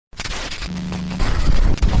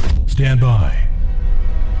stand by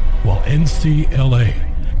while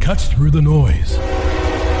NCLA cuts through the noise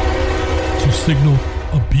to signal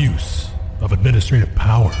abuse of administrative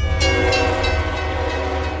power.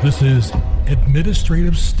 This is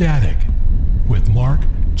Administrative Static with Mark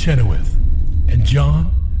Chenoweth and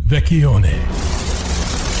John Vecchione.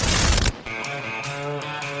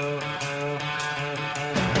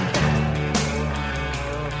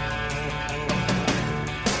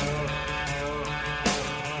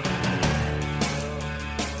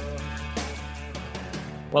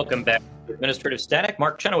 Welcome back to Administrative Static.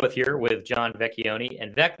 Mark Chenoweth here with John Vecchione.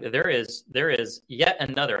 And there is yet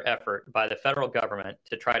another effort by the federal government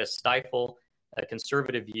to try to stifle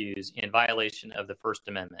conservative views in violation of the First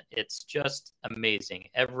Amendment. It's just amazing.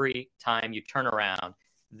 Every time you turn around,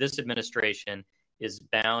 this administration is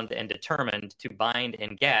bound and determined to bind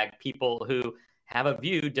and gag people who have a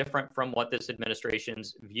view different from what this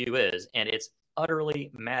administration's view is. And it's utterly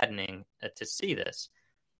maddening to see this.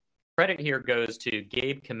 Credit here goes to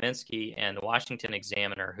Gabe Kaminsky and the Washington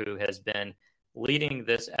Examiner, who has been leading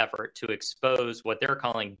this effort to expose what they're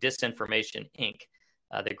calling Disinformation Inc.,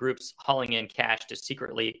 the group's hauling in cash to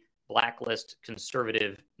secretly blacklist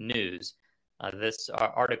conservative news. This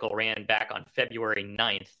article ran back on February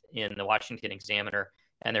 9th in the Washington Examiner,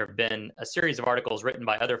 and there have been a series of articles written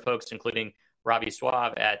by other folks, including Ravi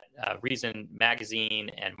Suave at Reason Magazine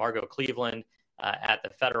and Margot Cleveland at The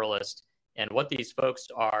Federalist. And what these folks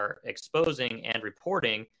are exposing and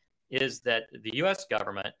reporting is that the U.S.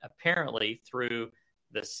 government, apparently through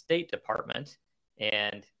the State Department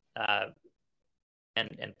and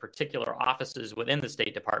particular offices within the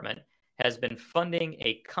State Department, has been funding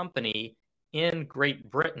a company in Great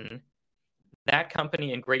Britain. That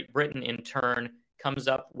company in Great Britain, in turn, comes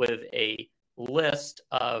up with a list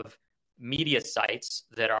of media sites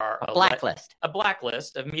that are a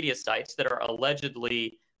blacklist of media sites that are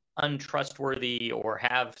allegedly untrustworthy or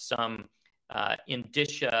have some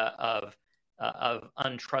indicia of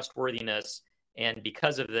untrustworthiness, and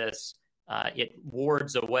because of this, it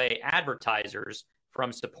wards away advertisers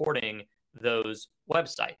from supporting those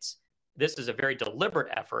websites. This is a very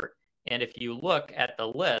deliberate effort, and if you look at the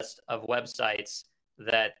list of websites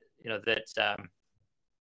that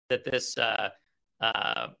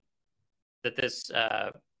this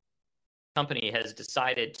company has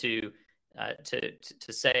decided to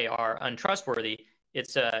say are untrustworthy,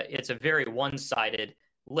 it's a very one-sided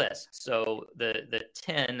list. So the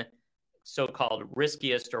 10 so-called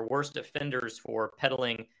riskiest or worst offenders for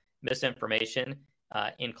peddling misinformation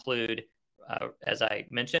include, as I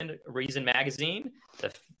mentioned, Reason Magazine,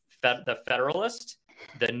 the Federalist,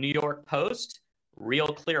 the New York Post, Real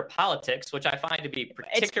Clear Politics, which I find to be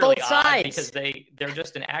particularly odd because they're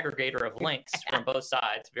just an aggregator of links from both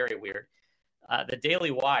sides. Very weird. The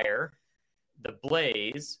Daily Wire, The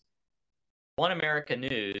Blaze, One America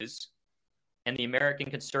News, and the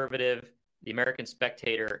American Conservative, the American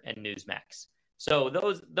Spectator, and Newsmax. So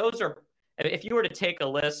those are, if you were to take a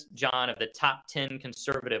list, John, of the top 10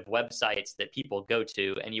 conservative websites that people go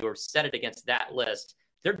to, and you were set it against that list,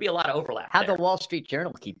 there'd be a lot of overlap. How'd the Wall Street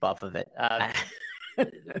Journal keep up of it? Well,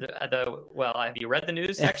 have you read the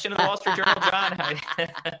news section of the Wall Street Journal, John?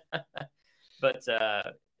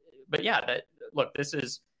 But yeah, look, this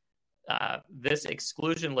is. This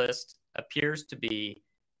exclusion list appears to be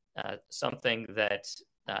something that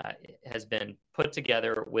has been put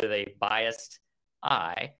together with a biased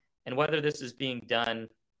eye, and whether this is being done.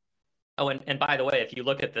 Oh, and by the way, if you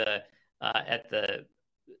look at the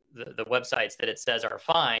websites that it says are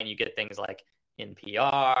fine, you get things like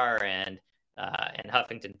NPR and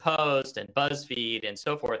Huffington Post and BuzzFeed and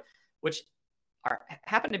so forth, which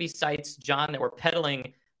happen to be sites, John, that were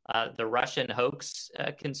peddling the Russian hoax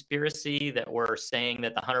conspiracy, that were saying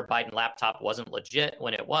that the Hunter Biden laptop wasn't legit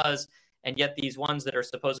when it was. And yet these ones that are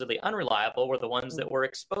supposedly unreliable were the ones that were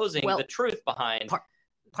exposing the truth behind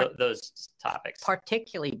those topics.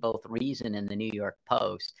 Particularly both Reason and the New York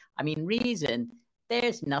Post. I mean, Reason,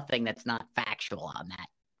 there's nothing that's not factual on that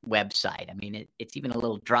website. I mean, it's even a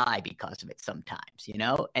little dry because of it sometimes,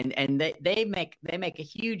 and they make a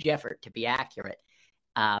huge effort to be accurate.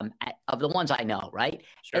 Of the ones I know, right?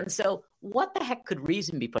 Sure. And so what the heck could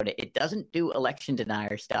Reason be put in? It doesn't do election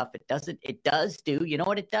denier stuff. It does do, you know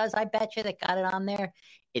what it does? I bet you they got it on there.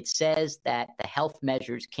 It says that the health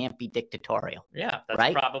measures can't be dictatorial. Yeah,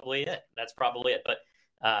 that's probably it.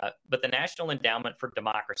 But the National Endowment for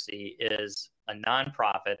Democracy is a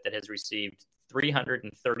nonprofit that has received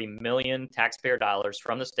 $330 million taxpayer dollars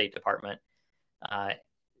from the State Department.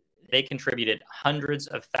 They contributed hundreds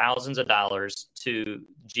of thousands of dollars to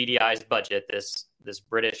GDI's budget, this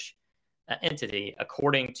British entity,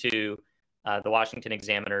 according to the Washington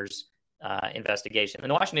Examiner's investigation. And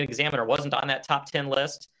the Washington Examiner wasn't on that top 10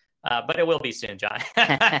 list, but it will be soon, John.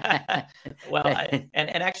 Well,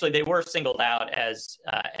 and actually, they were singled out as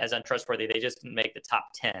untrustworthy. They just didn't make the top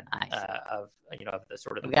 10 of the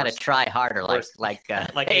sort of. We got to try harder, like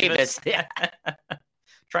Avis. Yeah.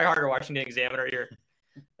 Try harder, Washington Examiner here.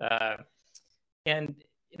 And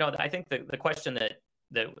I think the question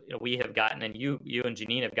that we have gotten, and you and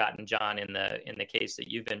Janine have gotten, John, in the case that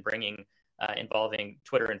you've been bringing involving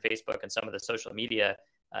Twitter and Facebook and some of the social media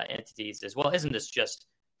entities as well, isn't this just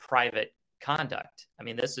private conduct? I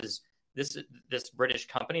mean, this British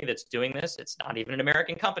company that's doing this. It's not even an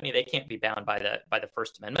American company. They can't be bound by the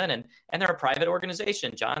First Amendment, and they're a private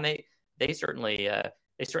organization, John. They certainly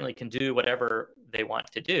can do whatever they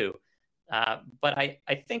want to do. But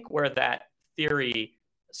I think where that theory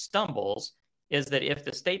stumbles is that if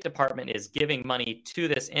the State Department is giving money to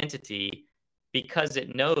this entity because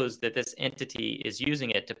it knows that this entity is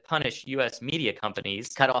using it to punish U.S. media companies,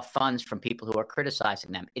 cut off funds from people who are criticizing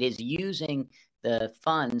them, it is using the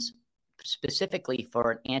funds specifically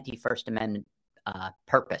for an anti-First Amendment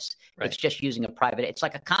purpose. Right. It's just using a private. It's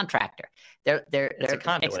like a contractor. They're a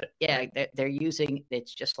conduit. They're using.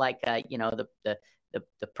 It's just like the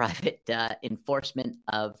private enforcement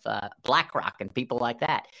of BlackRock and people like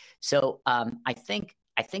that. So I think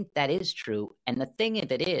that is true. And the thing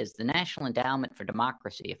of it is, the National Endowment for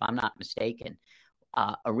Democracy, if I'm not mistaken,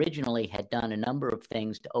 originally had done a number of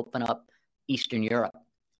things to open up Eastern Europe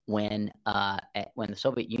when the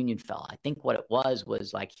Soviet Union fell. I think what it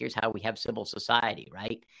was like, here's how we have civil society,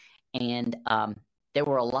 right? And there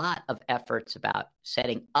were a lot of efforts about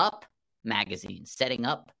setting up magazines,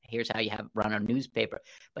 here's how you run a newspaper.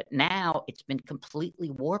 But now it's been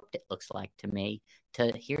completely warped, it looks like to me,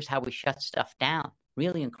 to here's how we shut stuff down.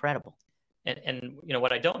 Really incredible. And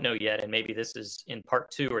what I don't know yet, and maybe this is in part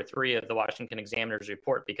 2 or 3 of the Washington Examiner's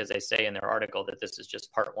report, because they say in their article that this is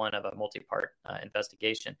just part 1 of a multi-part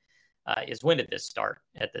investigation, is when did this start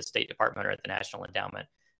at the State Department or at the National Endowment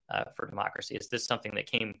for Democracy? Is this something that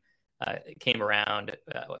came around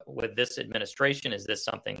with this administration? Is this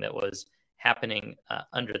something that was happening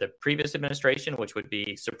under the previous administration, which would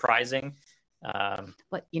be surprising?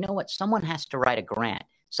 But you know what? Someone has to write a grant.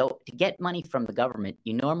 So to get money from the government,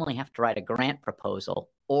 you normally have to write a grant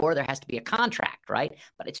proposal, or there has to be a contract, right?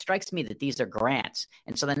 But it strikes me that these are grants.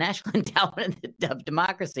 And so the National Endowment of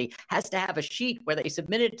Democracy has to have a sheet where they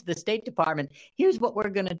submit it to the State Department. Here's what we're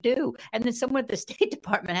going to do. And then someone at the State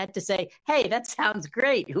Department had to say, hey, that sounds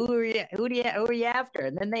great. Who are you after?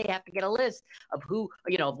 And then they have to get a list of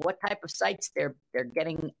of what type of sites they're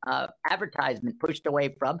getting advertisement pushed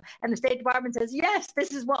away from. And the State Department says, yes,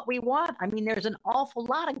 this is what we want. I mean, there's an awful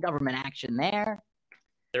lot of government action there.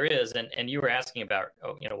 There is, and you were asking about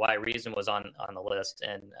why Reason was on the list,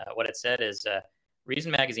 and what it said is Reason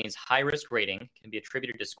Magazine's high-risk rating can be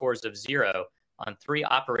attributed to scores of 0 on 3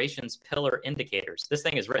 operations pillar indicators. This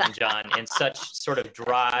thing is written, John, in such sort of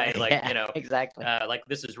dry, exactly, like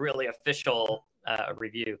this is really official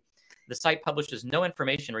review. The site publishes no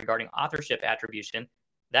information regarding authorship attribution.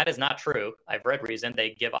 That is not true. I've read Reason;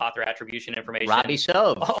 they give author attribution information Robbie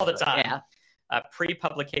Sove all the time. Yeah.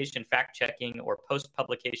 Pre-publication fact-checking or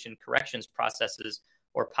post-publication corrections processes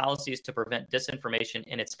or policies to prevent disinformation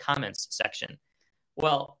in its comments section.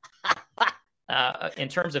 Well, in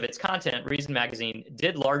terms of its content, Reason Magazine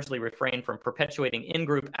did largely refrain from perpetuating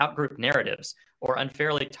in-group, out-group narratives or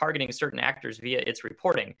unfairly targeting certain actors via its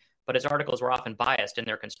reporting, but its articles were often biased in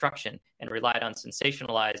their construction and relied on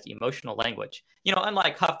sensationalized emotional language.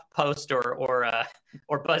 Unlike HuffPost or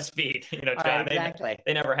BuzzFeed, John, exactly.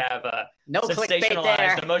 they never have no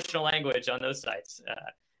sensationalized emotional language on those sites.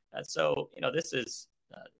 So this is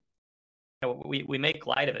we make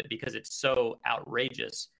light of it because it's so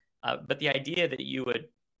outrageous. But the idea that you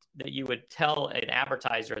would tell an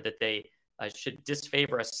advertiser that they should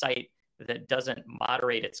disfavor a site that doesn't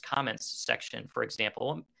moderate its comments section, for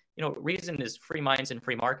example. Reason is free minds and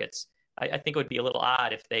free markets. I think it would be a little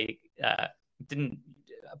odd if they didn't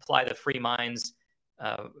apply the free minds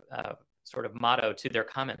sort of motto to their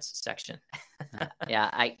comments section.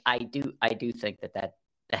 Yeah, I do think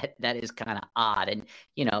that is kind of odd. And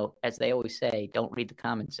as they always say, don't read the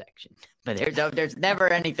comment section. But there's never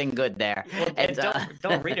anything good there. Well, and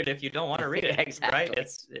don't read it if you don't want to read it. Exactly.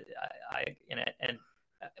 Right? And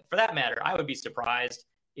for that matter, I would be surprised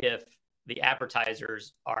if the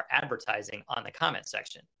advertisers are advertising on the comment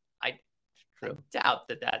section. I doubt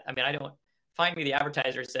that. I mean, I don't find me the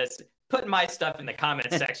advertiser says put my stuff in the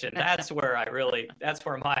comment section. That's where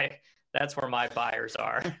my buyers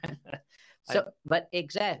are. But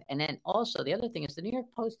exactly. And then also the other thing is the New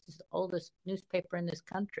York Post is the oldest newspaper in this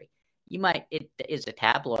country. it is a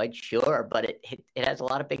tabloid, sure, but it has a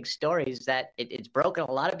lot of big stories that it's broken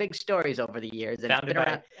a lot of big stories over the years. And founded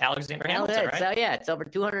by Alexander Hamilton, right? So yeah, it's over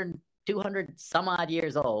 200 some odd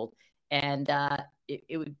years old. And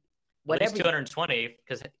it would, whatever. It's 220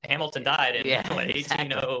 because Hamilton died in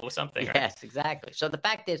 1800 something. Right? Yes, exactly. So the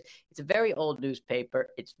fact is, it's a very old newspaper.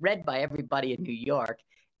 It's read by everybody in New York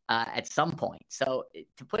at some point. So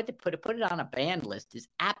to put it on a banned list is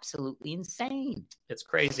absolutely insane. It's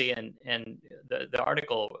crazy. And the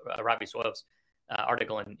article, Robbie Swove's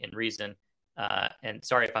article in Reason, and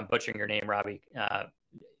sorry if I'm butchering your name, Robbie,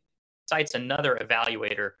 cites another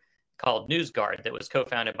evaluator called NewsGuard that was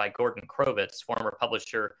co-founded by Gordon Krovitz, former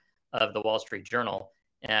publisher of the Wall Street Journal.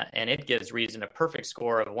 And it gives Reason a perfect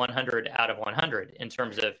score of 100 out of 100 in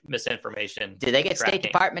terms of misinformation. Do they get tracking.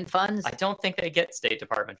 State Department funds? I don't think they get State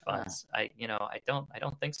Department funds. I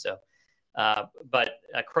don't think so. But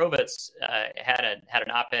Krovitz had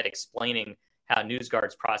an op-ed explaining how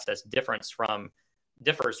NewsGuard's process differs from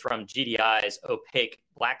GDI's opaque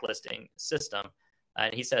blacklisting system.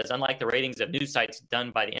 And he says, unlike the ratings of news sites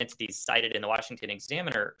done by the entities cited in the Washington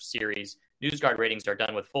Examiner series, NewsGuard ratings are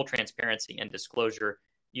done with full transparency and disclosure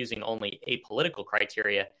using only apolitical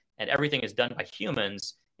criteria, and everything is done by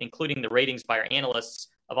humans, including the ratings by our analysts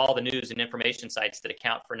of all the news and information sites that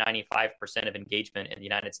account for 95% of engagement in the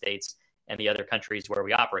United States and the other countries where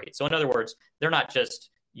we operate. So in other words, they're not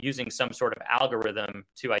just using some sort of algorithm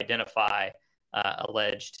to identify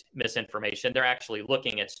alleged misinformation. They're actually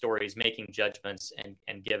looking at stories, making judgments,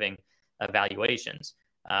 and giving evaluations.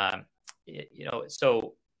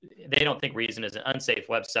 So they don't think Reason is an unsafe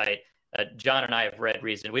website. John and I have read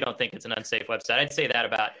Reason. We don't think it's an unsafe website. I'd say that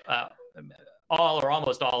about all or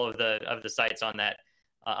almost all of the sites on that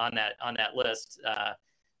list.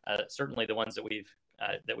 Certainly the ones that we've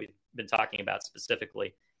been talking about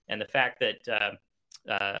specifically, and the fact that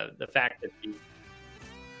the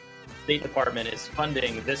State Department is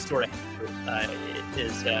funding this sort of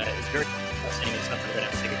is very interesting and something we're going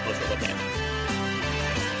to have to take a closer look at.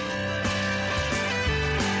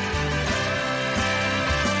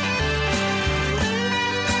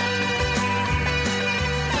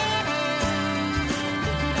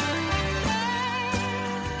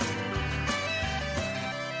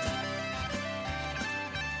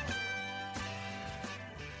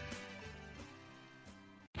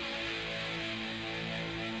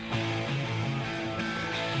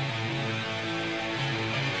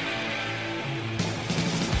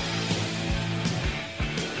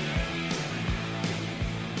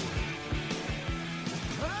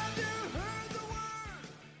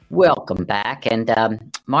 Welcome back. And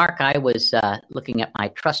Mark, I was looking at my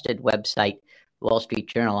trusted website, Wall Street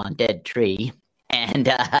Journal, on Dead Tree, and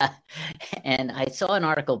I saw an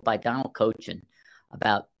article by Donald Cochin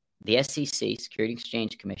about the SEC, Security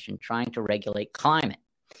Exchange Commission, trying to regulate climate.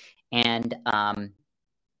 And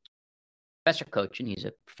Professor Cochin, he's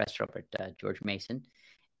a professor over at George Mason.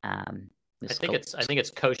 I think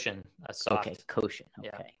it's Cochin. Okay, Cochin. Okay,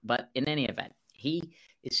 yeah. But in any event, he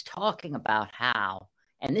is talking about how.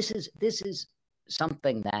 And this is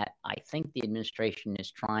something that I think the administration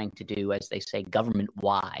is trying to do, as they say,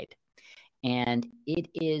 government-wide. And it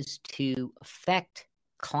is to affect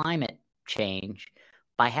climate change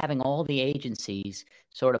by having all the agencies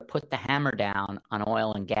sort of put the hammer down on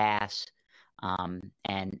oil and gas and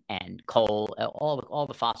coal, all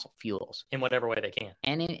the fossil fuels. In whatever way they can.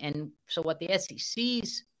 And so what the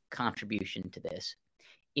SEC's contribution to this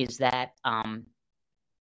is that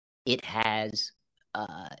it has...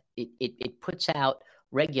 It puts out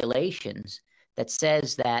regulations that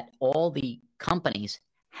says that all the companies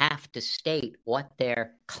have to state what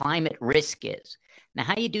their climate risk is. Now,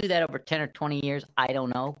 how you do that over 10 or 20 years, I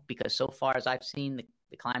don't know, because so far as I've seen,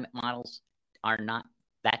 the climate models are not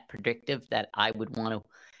that predictive that I would want to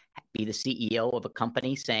be the CEO of a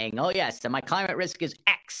company saying, oh, yes, my climate risk is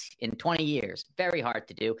X in 20 years. Very hard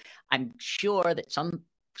to do. I'm sure that some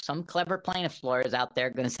clever plaintiff's lawyers out there are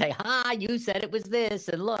going to say, you said it was this,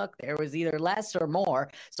 and look, there was either less or more,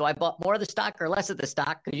 so I bought more of the stock or less of the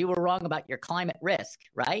stock because you were wrong about your climate risk,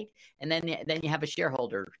 right? And then you have a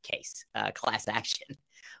shareholder case, class action.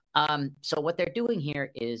 So what they're doing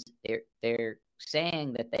here is they're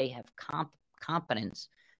saying that they have competence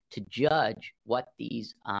to judge what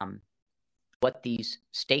these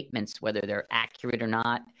statements, whether they're accurate or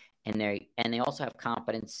not, and they also have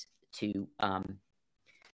competence to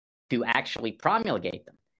actually promulgate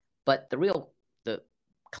them. But the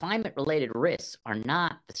climate-related risks are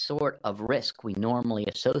not the sort of risk we normally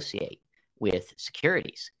associate with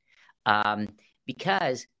securities.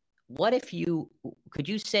 Because what if could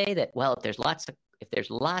you say that, well, if there's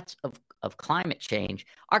lots of climate change,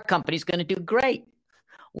 our company's going to do great.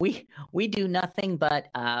 We do nothing but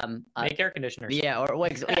make air conditioners. Yeah,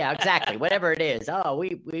 yeah, exactly. Whatever it is. Oh,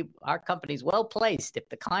 our company's well placed. If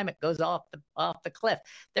the climate goes off the cliff,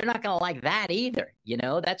 they're not going to like that either.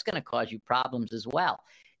 That's going to cause you problems as well.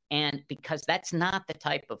 And because that's not the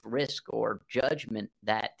type of risk or judgment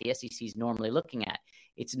that the SEC is normally looking at.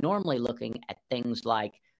 It's normally looking at things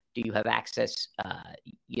like, do you have access?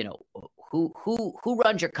 Who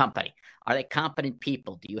runs your company? Are they competent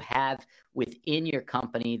people? Do you have within your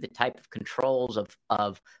company the type of controls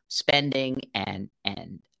of spending and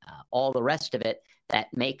all the rest of it that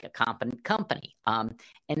make a competent company? And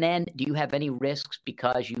then, do you have any risks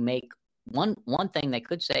because you make one thing they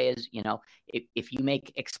could say is, if you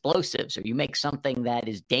make explosives or you make something that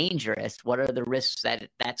is dangerous, what are the risks that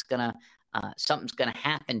that's gonna something's going to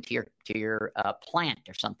happen to your plant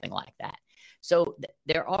or something like that. So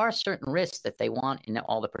there are certain risks that they want in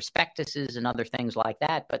all the prospectuses and other things like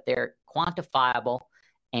that, but they're quantifiable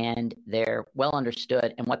and they're well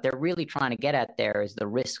understood. And what they're really trying to get at there is the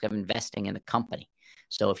risk of investing in the company.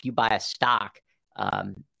 So if you buy a stock,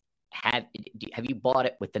 have you bought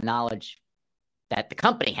it with the knowledge that the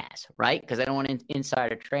company has, right? Because I don't want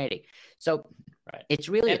insider trading. So right. It's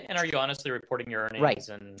really and are you honestly reporting your earnings? Right.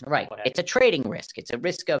 And right. It's a trading risk. It's a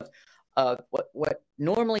risk of what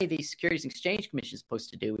normally the Securities and Exchange Commission is supposed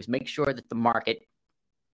to do is make sure that the market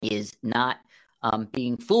is not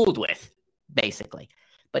being fooled with, basically.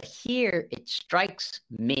 But here it strikes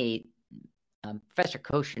me, Professor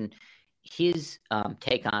Koshin, his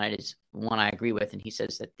take on it is one I agree with, and he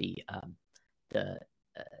says that the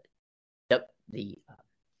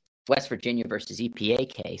West Virginia versus EPA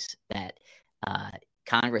case that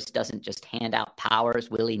Congress doesn't just hand out powers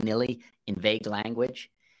willy-nilly in vague language,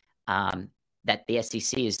 that the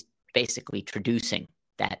SEC is basically traducing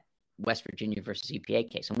that West Virginia versus EPA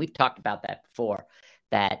case. And we've talked about that before,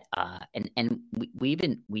 that and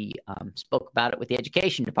we spoke about it with the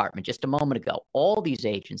Education Department just a moment ago. All these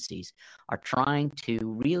agencies are trying to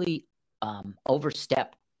really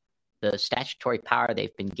overstep the statutory power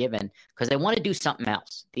they've been given because they want to do something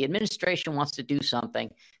else. The administration wants to do something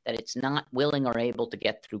that it's not willing or able to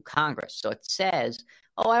get through Congress. So it says,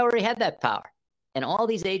 oh, I already have that power. And all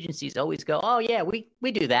these agencies always go, oh, yeah,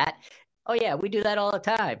 we do that. Oh, yeah, we do that all the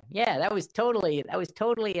time. Yeah, that was totally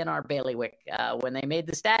in our bailiwick when they made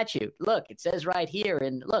the statute. Look, it says right here,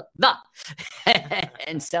 and look,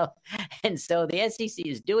 and so the SEC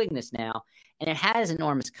is doing this now, and it has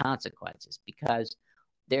enormous consequences because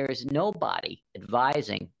there is nobody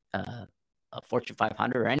advising a Fortune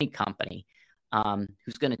 500 or any company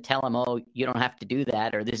who's going to tell them, oh, you don't have to do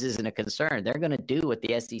that, or this isn't a concern. They're going to do what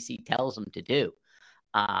the SEC tells them to do.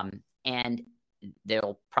 And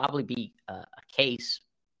there'll probably be a case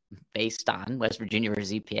based on West Virginia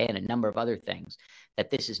versus EPA and a number of other things that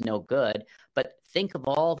this is no good. But think of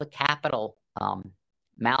all the capital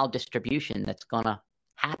maldistribution that's going to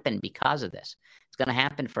happen because of this. It's going to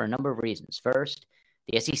happen for a number of reasons. First,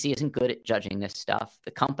 the SEC isn't good at judging this stuff.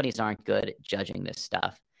 The companies aren't good at judging this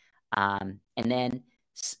stuff. And then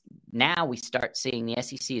now we start seeing the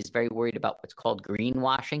SEC is very worried about what's called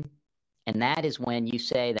greenwashing. And that is when you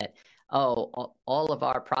say that, oh, all of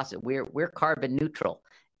our process, we're carbon neutral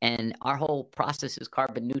and our whole process is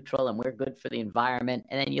carbon neutral and we're good for the environment.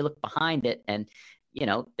 And then you look behind it and,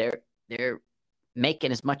 they're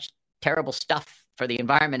making as much terrible stuff for the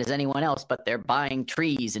environment as anyone else, but they're buying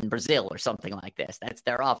trees in Brazil or something like this. That's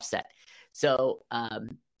their offset. So,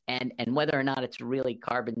 and whether or not it's really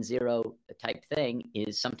carbon zero type thing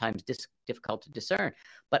is sometimes difficult to discern.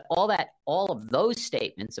 But all of those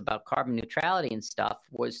statements about carbon neutrality and stuff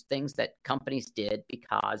was things that companies did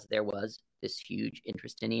because there was this huge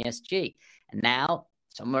interest in ESG. And now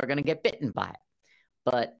some are going to get bitten by it.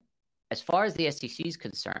 But as far as the SEC is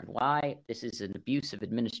concerned, why this is an abuse of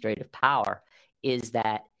administrative power is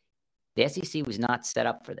that the SEC was not set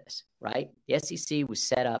up for this, right? The SEC was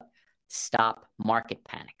set up to stop market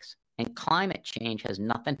panics. And climate change has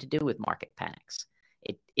nothing to do with market panics.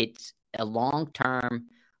 It's a long-term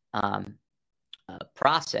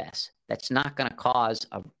process that's not going to cause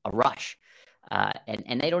a rush.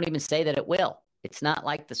 And they don't even say that it will. It's not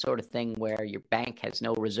like the sort of thing where your bank has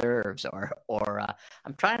no reserves or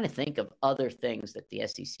I'm trying to think of other things that the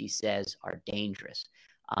SEC says are dangerous.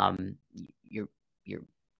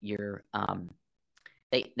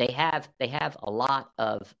 They have a lot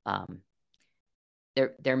of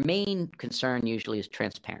their main concern usually is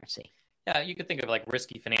transparency. Yeah, you could think of like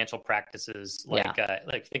risky financial practices, like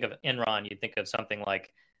think of Enron. You think of something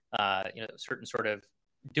like certain sort of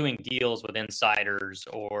doing deals with insiders,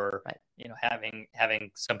 or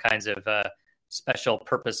having some kinds of special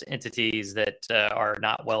purpose entities that are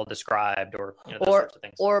not well described, or those sorts of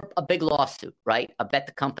things. Or a big lawsuit, right? A bet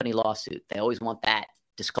the company lawsuit. They always want that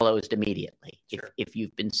disclosed immediately. Sure. If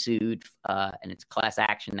you've been sued and it's class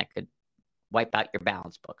action that could wipe out your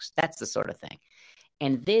balance books. That's the sort of thing.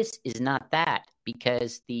 And this is not that,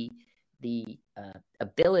 because the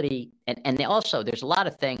ability and also there's a lot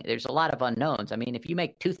of unknowns. I mean, if you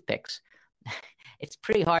make toothpicks, it's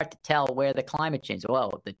pretty hard to tell where the climate change.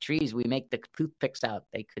 Well, the trees we make the toothpicks out,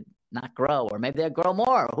 they could not grow, or maybe they'll grow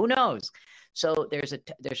more. Who knows? So there's a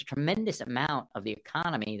tremendous amount of the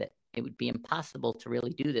economy that it would be impossible to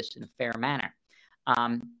really do this in a fair manner.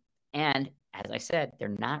 And as I said, they're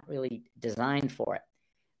not really designed for it.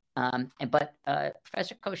 But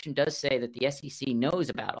Professor Koshin does say that the SEC knows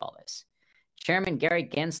about all this. Chairman Gary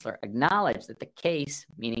Gensler acknowledged that the case,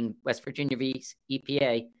 meaning West Virginia v.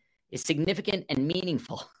 EPA, is significant and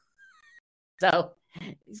meaningful. So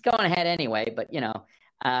he's going ahead anyway, but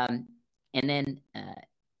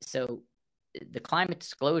so the climate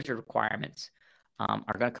disclosure requirements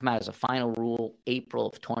are going to come out as a final rule April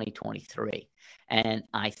of 2023. And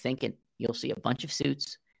I think you'll see a bunch of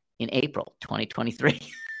suits in April 2023.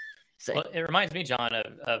 So, well, it reminds me, John,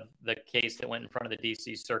 of the case that went in front of the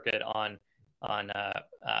DC Circuit on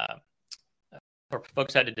where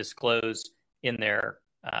folks had to disclose in their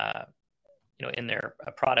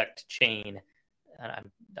product chain.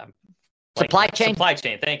 And I'm supply chain. Supply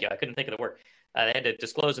chain. Thank you. I couldn't think of the word. They had to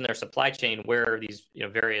disclose in their supply chain where these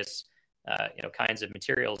various kinds of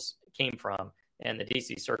materials came from, and the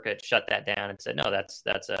DC Circuit shut that down and said, no,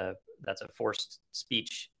 that's a forced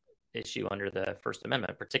speech issue under the First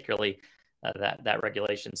Amendment. Particularly, that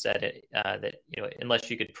regulation said that unless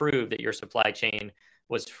you could prove that your supply chain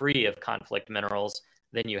was free of conflict minerals,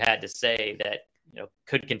 then you had to say that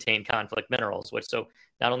could contain conflict minerals. Which, so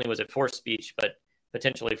not only was it forced speech, but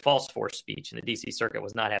potentially false forced speech, and the DC Circuit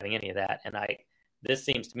was not having any of that. And this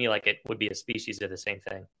seems to me like it would be a species of the same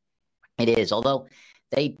thing. It is, although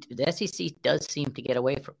the SEC does seem to get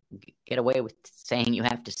away with saying you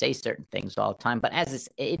have to say certain things all the time. But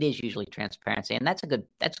it is usually transparency, and that's a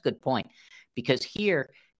good point, because here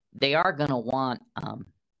they are going to want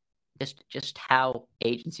just how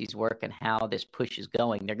agencies work and how this push is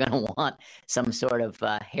going. They're going to want some sort of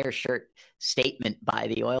hair shirt statement by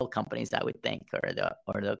the oil companies, I would think, or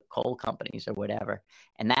the coal companies or whatever,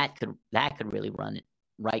 and that could really run it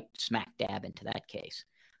right smack dab into that case.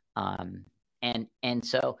 And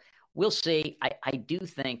so we'll see. I do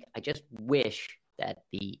think, I just wish that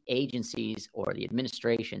the agencies or the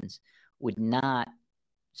administrations would not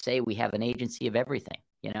say we have an agency of everything.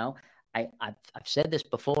 I've said this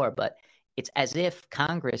before, but it's as if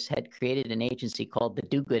Congress had created an agency called the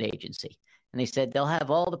Do Good Agency. And they said they'll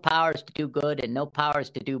have all the powers to do good and no powers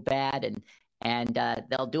to do bad. And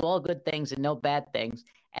they'll do all good things and no bad things.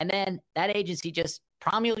 And then that agency just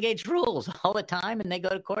promulgates rules all the time, and they go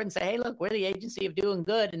to court and say, hey, look, we're the agency of doing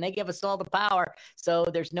good, and they give us all the power, so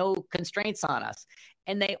there's no constraints on us.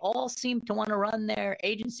 And they all seem to want to run their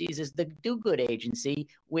agencies as the do-good agency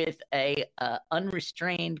with a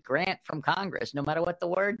unrestrained grant from Congress, no matter what the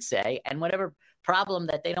words say, and whatever problem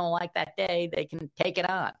that they don't like that day, they can take it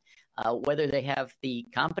on, whether they have the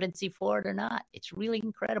competency for it or not. It's really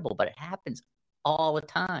incredible, but it happens all the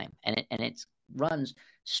time, and it runs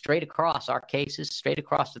straight across our cases, straight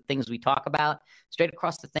across the things we talk about, straight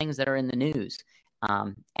across the things that are in the news.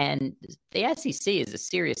 And the SEC is a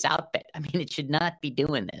serious outfit. I mean, it should not be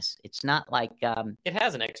doing this. It's not like it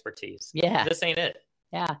has an expertise. Yeah, this ain't it.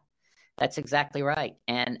 Yeah, that's exactly right.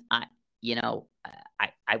 And I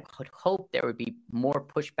would hope there would be more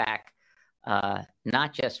pushback,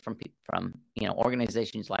 not just from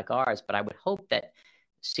organizations like ours, but I would hope that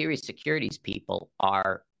serious securities people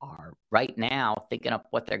are right now thinking up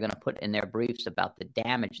what they're going to put in their briefs about the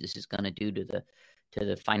damage this is going to do to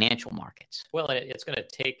the financial markets. Well, it's going to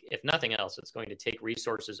take, if nothing else, it's going to take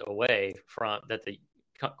resources away from that the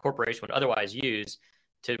corporation would otherwise use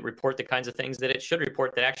to report the kinds of things that it should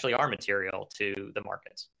report that actually are material to the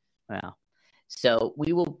markets. Well, so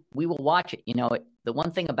we will watch it. The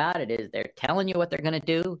one thing about it is they're telling you what they're going to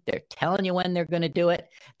do. They're telling you when they're going to do it.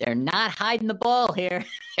 They're not hiding the ball here.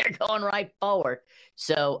 They're going right forward.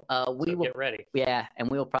 So we will get ready. Yeah, and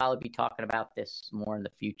we will probably be talking about this more in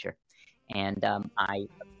the future. And I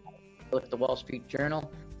look at the Wall Street Journal,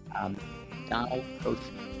 Donald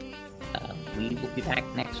Koshin. We will be back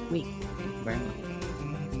next week. Thank you very much.